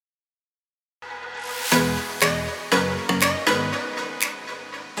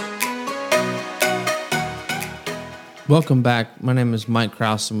Welcome back. My name is Mike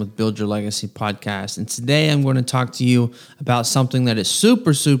Krause. I'm with Build Your Legacy podcast. And today I'm going to talk to you about something that is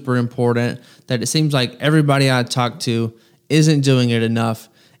super, super important that it seems like everybody I talk to isn't doing it enough.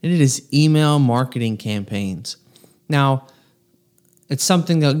 And it is email marketing campaigns. Now, it's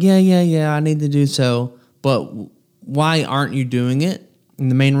something that, I need to do so. But why aren't you doing it?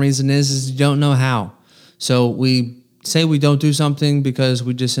 And the main reason is you don't know how. So we say we don't do something because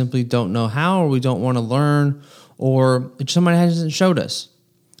we just simply don't know how, or we don't want to learn, or somebody hasn't showed us.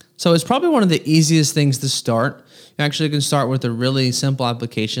 So it's probably one of the easiest things to start. You actually can start with a really simple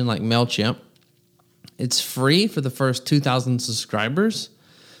application like MailChimp. It's free for the first 2,000 subscribers.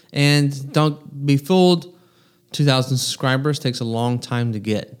 And don't be fooled, 2,000 subscribers takes a long time to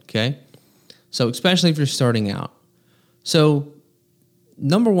get, okay? So especially if you're starting out. So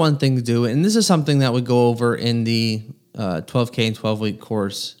number one thing to do, and this is something that we go over in the 12K and 12-week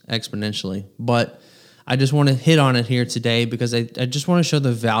course exponentially, but I just want to hit on it here today because I just want to show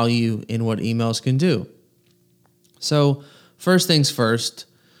the value in what emails can do. So first things first,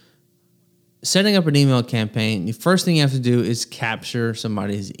 setting up an email campaign, the first thing you have to do is capture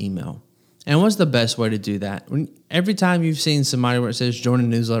somebody's email. And what's the best way to do that? Every time you've seen somebody where it says join a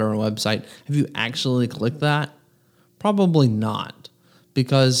newsletter or a website, have you actually clicked that? Probably not,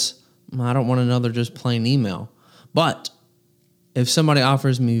 because I don't want another just plain email. But if somebody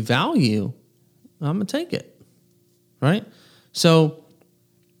offers me value, I'm going to take it, right? So,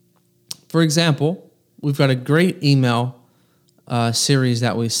 for example, we've got a great email series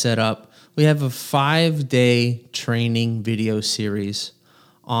that we set up. We have a 5-day training video series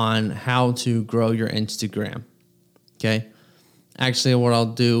on how to grow your Instagram, okay? Actually, what I'll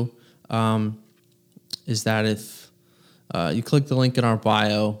do is that if you click the link in our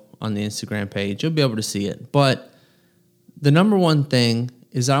bio on the Instagram page, you'll be able to see it. But the number one thing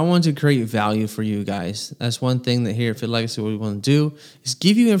is I want to create value for you guys. That's one thing that here at Fit Legacy, what we want to do is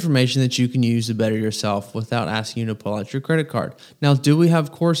give you information that you can use to better yourself without asking you to pull out your credit card. Now, do we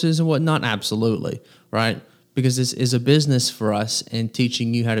have courses and whatnot? Absolutely, right? Because this is a business for us, and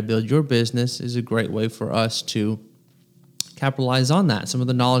teaching you how to build your business is a great way for us to capitalize on that. Some of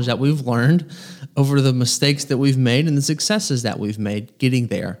the knowledge that we've learned over the mistakes that we've made and the successes that we've made getting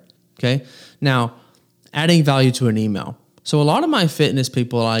there, okay? Now, adding value to an email. So a lot of my fitness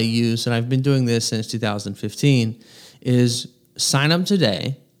people I use, and I've been doing this since 2015, is sign up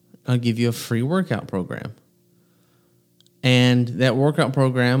today. I'll give you a free workout program. And that workout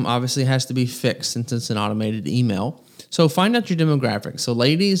program obviously has to be fixed since it's an automated email. So find out your demographics. So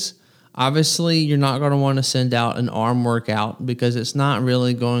ladies, obviously you're not going to want to send out an arm workout because it's not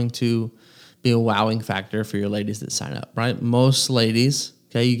really going to be a wowing factor for your ladies that sign up, right? Most ladies,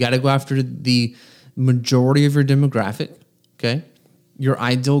 okay, you got to go after the majority of your demographic. Okay, your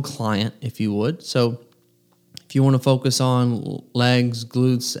ideal client, if you would. So if you want to focus on legs,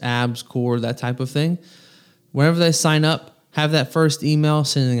 glutes, abs, core, that type of thing, whenever they sign up, have that first email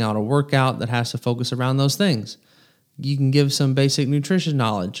sending out a workout that has to focus around those things. You can give some basic nutrition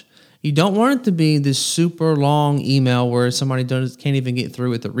knowledge. You don't want it to be this super long email where somebody can't even get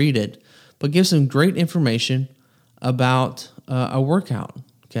through it to read it, but give some great information about a workout,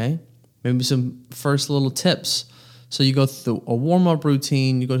 okay? Maybe some first little tips. So you go through a warm-up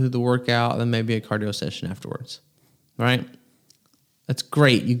routine, you go through the workout, and then maybe a cardio session afterwards, right? That's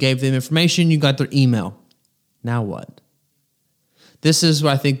great. You gave them information, you got their email. Now what? This is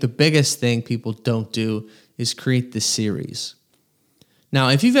what I think the biggest thing people don't do is create this series. Now,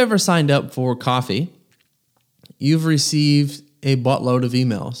 if you've ever signed up for coffee, you've received a buttload of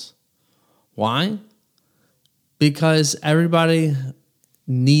emails. Why? Because everybody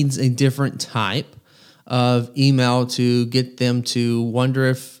needs a different type of email to get them to wonder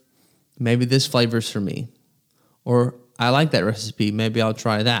if maybe this flavor's for me, or I like that recipe, maybe I'll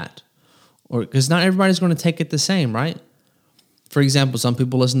try that, or because not everybody's going to take it the same, right? For example, some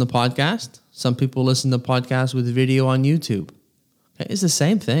people listen to podcasts, some people listen to podcasts with video on YouTube. Okay, it's the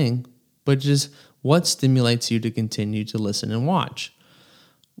same thing, but just what stimulates you to continue to listen and watch,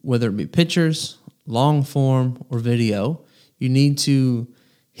 whether it be pictures, long form, or video. You need to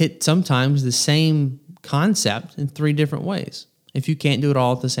hit sometimes the same concept in 3 different ways if you can't do it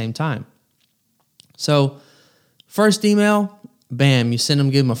all at the same time. So first email, bam, you send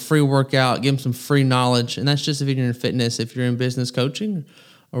them, give them a free workout, give them some free knowledge. And that's just if you're in fitness. If you're in business coaching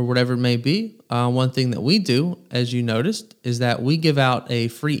or whatever it may be, one thing that we do, as you noticed, is that we give out a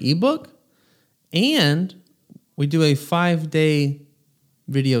free ebook and we do a 5-day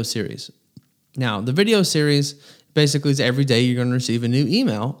video series. Now, the video series basically is every day you're going to receive a new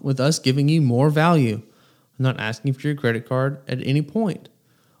email with us giving you more value. I'm not asking for your credit card at any point.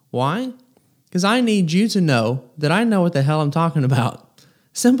 Why? Because I need you to know that I know what the hell I'm talking about.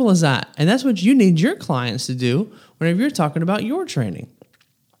 Simple as that. And that's what you need your clients to do whenever you're talking about your training.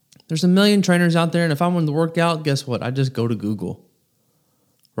 There's a million trainers out there, and if I wanted to work out, guess what? I just go to Google,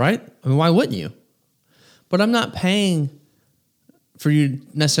 right? I mean, why wouldn't you? But I'm not paying for you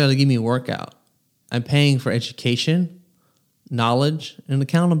necessarily to give me a workout. I'm paying for education, knowledge, and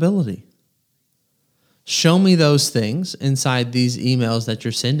accountability. Show me those things inside these emails that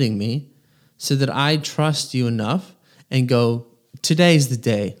you're sending me so that I trust you enough and go, today's the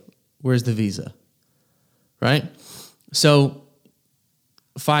day. Where's the visa? Right? So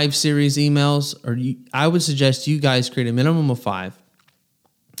 5 series emails, I would suggest you guys create a minimum of 5.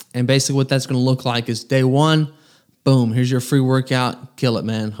 And basically what that's going to look like is day 1, boom, here's your free workout. Kill it,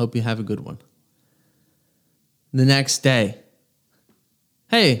 man. Hope you have a good one. The next day,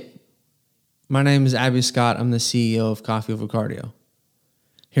 hey, my name is Abby Scott. I'm the CEO of Coffee Over Cardio.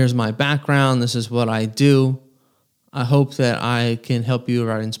 Here's my background. This is what I do. I hope that I can help you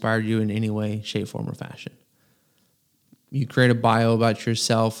or I inspired you in any way, shape, form, or fashion. You create a bio about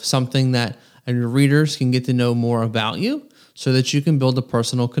yourself, something that your readers can get to know more about you so that you can build a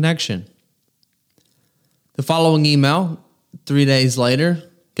personal connection. The following email, 3 days later,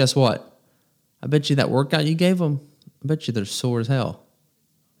 guess what? I bet you that workout you gave them, I bet you they're sore as hell.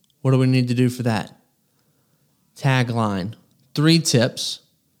 What do we need to do for that? Tagline, 3 tips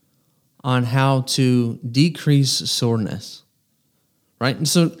on how to decrease soreness, right? And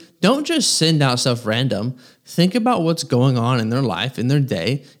so don't just send out stuff random. Think about what's going on in their life, in their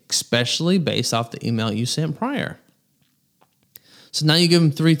day, especially based off the email you sent prior. So now you give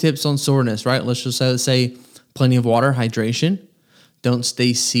them 3 tips on soreness, right? Let's just say plenty of water, hydration. Don't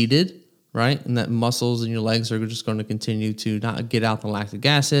stay seated, right? And that muscles in your legs are just going to continue to not get out the lactic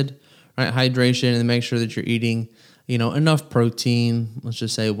acid, right? Hydration, and make sure that you're eating, enough protein. Let's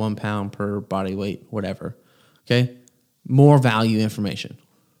just say 1 pound per body weight, whatever. Okay. More value information.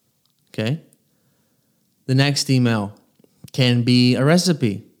 Okay. The next email can be a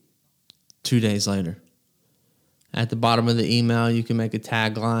recipe 2 days later. At the bottom of the email, you can make a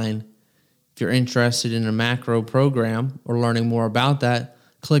tagline. If you're interested in a macro program or learning more about that,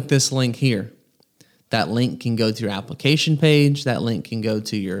 click this link here. That link can go to your application page. That link can go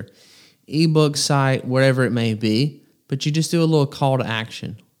to your ebook site, whatever it may be. But you just do a little call to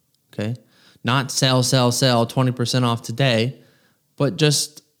action, okay? Not sell, 20% off today, but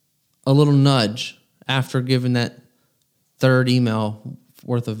just a little nudge after giving that 3rd email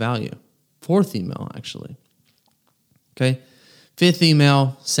worth of value. 4th email, actually. Okay? 5th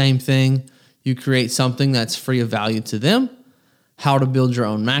email, same thing. You create something that's free of value to them. How to build your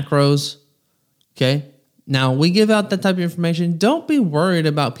own macros. Okay? Now, we give out that type of information. Don't be worried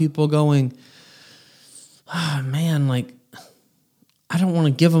about people going, oh, man, I don't want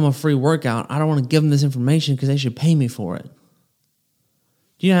to give them a free workout. I don't want to give them this information because they should pay me for it.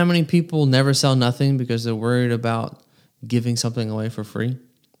 Do you know how many people never sell nothing because they're worried about giving something away for free?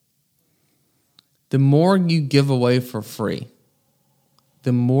 The more you give away for free,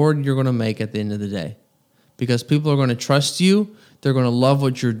 the more you're going to make at the end of the day. Because people are going to trust you, they're going to love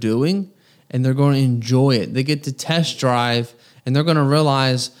what you're doing, and they're going to enjoy it. They get to test drive, and they're going to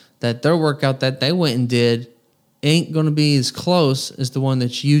realize that their workout that they went and did ain't going to be as close as the one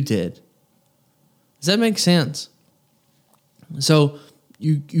that you did. Does that make sense? So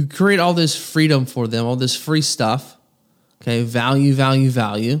you create all this freedom for them, all this free stuff. Okay, value.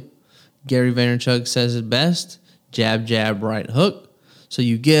 Gary Vaynerchuk says it best, jab, jab, right hook. So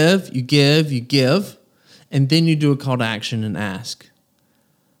you give, and then you do a call to action and ask.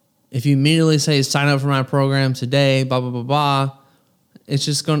 If you immediately say, sign up for my program today, blah, blah, blah, blah,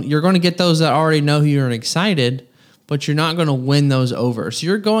 you're going to get those that already know who you're excited, but you're not going to win those over. So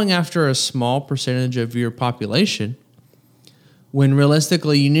you're going after a small percentage of your population when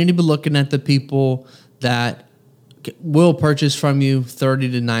realistically you need to be looking at the people that will purchase from you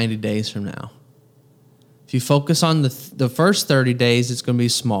 30 to 90 days from now. If you focus on the first 30 days, it's going to be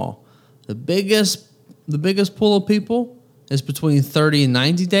small. The biggest pool of people is between 30 and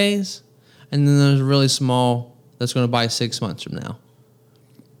 90 days, and then there's a really small that's going to buy 6 months from now.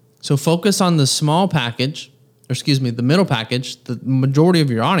 So focus on the small package, the middle package, the majority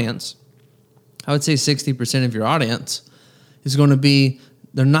of your audience. I would say 60% of your audience is going to be,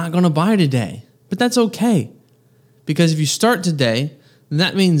 they're not going to buy today, but that's okay. Because if you start today, then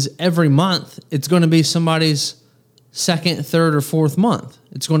that means every month it's going to be somebody's 2nd, 3rd, or 4th month.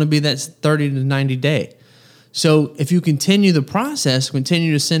 It's going to be that 30 to 90 day. So if you continue the process,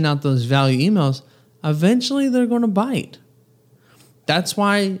 continue to send out those value emails, eventually they're going to bite. That's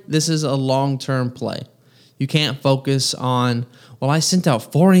why this is a long-term play. You can't focus on, well, I sent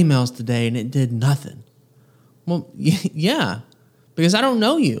out 4 emails today and it did nothing. Well, yeah, because I don't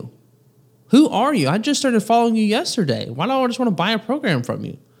know you. Who are you? I just started following you yesterday. Why do I just want to buy a program from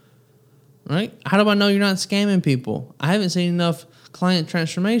you? Right? How do I know you're not scamming people? I haven't seen enough client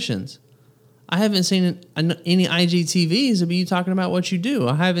transformations. I haven't seen any IGTVs of you talking about what you do.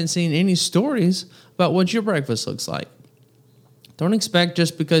 I haven't seen any stories about what your breakfast looks like. Don't expect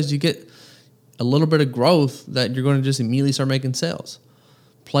just because you get a little bit of growth that you're going to just immediately start making sales.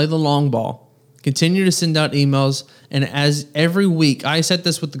 Play the long ball. Continue to send out emails. And as every week, I set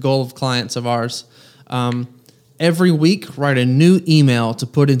this with the goal of clients of ours. Every week, write a new email to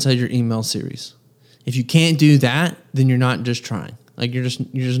put inside your email series. If you can't do that, then you're not just trying. Like you're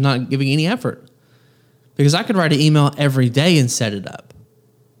just not giving any effort. Because I could write an email every day and set it up.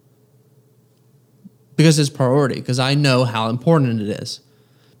 Because it's priority. Because I know how important it is.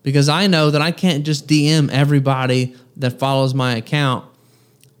 Because I know that I can't just DM everybody that follows my account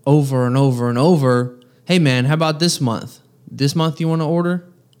over and over and over. Hey man, how about this month? This month you want to order?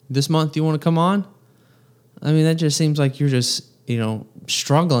 This month you want to come on? I mean, that just seems like you're just,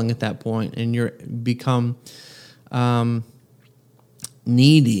 struggling at that point and you're become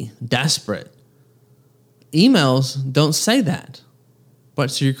needy, desperate. Emails don't say that.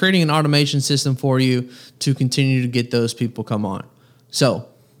 But so you're creating an automation system for you to continue to get those people come on. So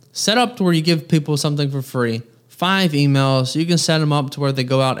set up to where you give people something for free. 5 emails. You can set them up to where they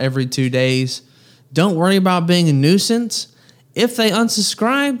go out every 2 days. Don't worry about being a nuisance. If they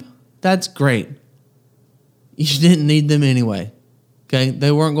unsubscribe, that's great. You didn't need them anyway. Okay?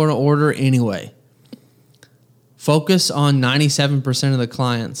 They weren't going to order anyway. Focus on 97% of the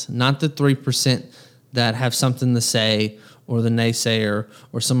clients, not the 3% that have something to say or the naysayer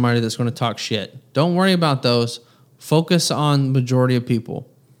or somebody that's going to talk shit. Don't worry about those. Focus on the majority of people.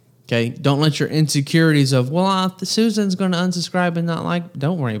 Okay? Don't let your insecurities of, Susan's going to unsubscribe and not like,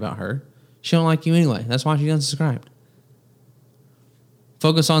 don't worry about her. She don't like you anyway. That's why she unsubscribed.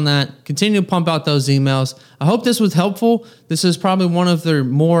 Focus on that. Continue to pump out those emails. I hope this was helpful. This is probably one of their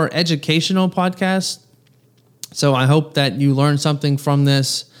more educational podcasts. So I hope that you learned something from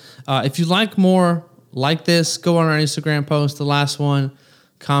this. If you like more like this, go on our Instagram post, the last one,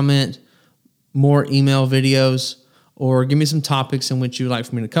 comment more email videos, or give me some topics in which you'd like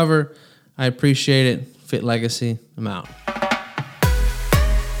for me to cover. I appreciate it. Fit Legacy, I'm out.